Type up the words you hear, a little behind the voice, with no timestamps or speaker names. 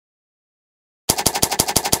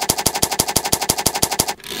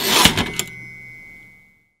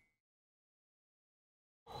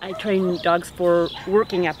I train dogs for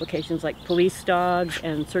working applications like police dogs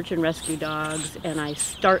and search and rescue dogs, and I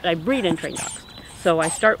breed and train dogs. So I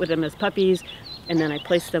start with them as puppies, and then I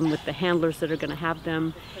place them with the handlers that are going to have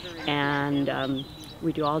them, and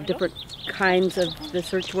we do all different kinds of the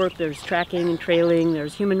search work. There's tracking and trailing,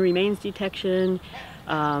 there's human remains detection,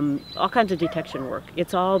 all kinds of detection work.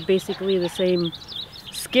 It's all basically the same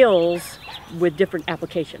skills with different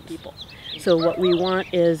application people. So what we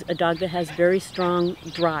want is a dog that has very strong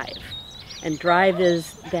drive. And drive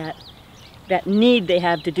is that need they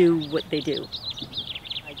have to do what they do.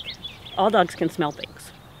 All dogs can smell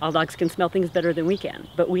things. All dogs can smell things better than we can.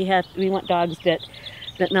 But we want dogs that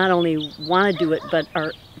not only want to do it, but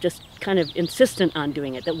are just kind of insistent on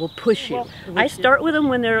doing it, that will push you. I start with them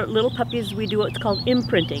when they're little puppies. We do what's called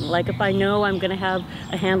imprinting. Like if I know I'm going to have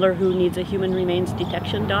a handler who needs a human remains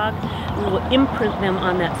detection dog, we will imprint them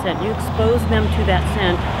on that scent. You expose them to that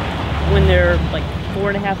scent when they're like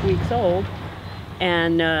 4.5 weeks old,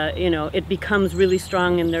 and it becomes really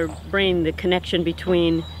strong in their brain, the connection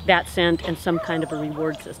between that scent and some kind of a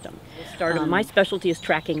reward system. My specialty is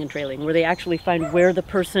tracking and trailing, where they actually find where the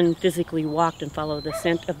person physically walked and follow the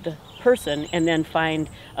scent of the person, and then find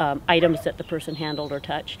items that the person handled or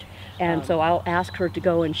touched. And so I'll ask her to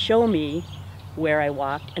go and show me where I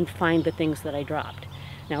walked and find the things that I dropped.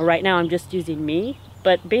 Now right now I'm just using me,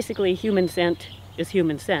 but basically human scent is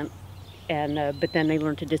human scent, and but then they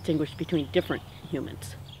learn to distinguish between different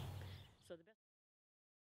humans.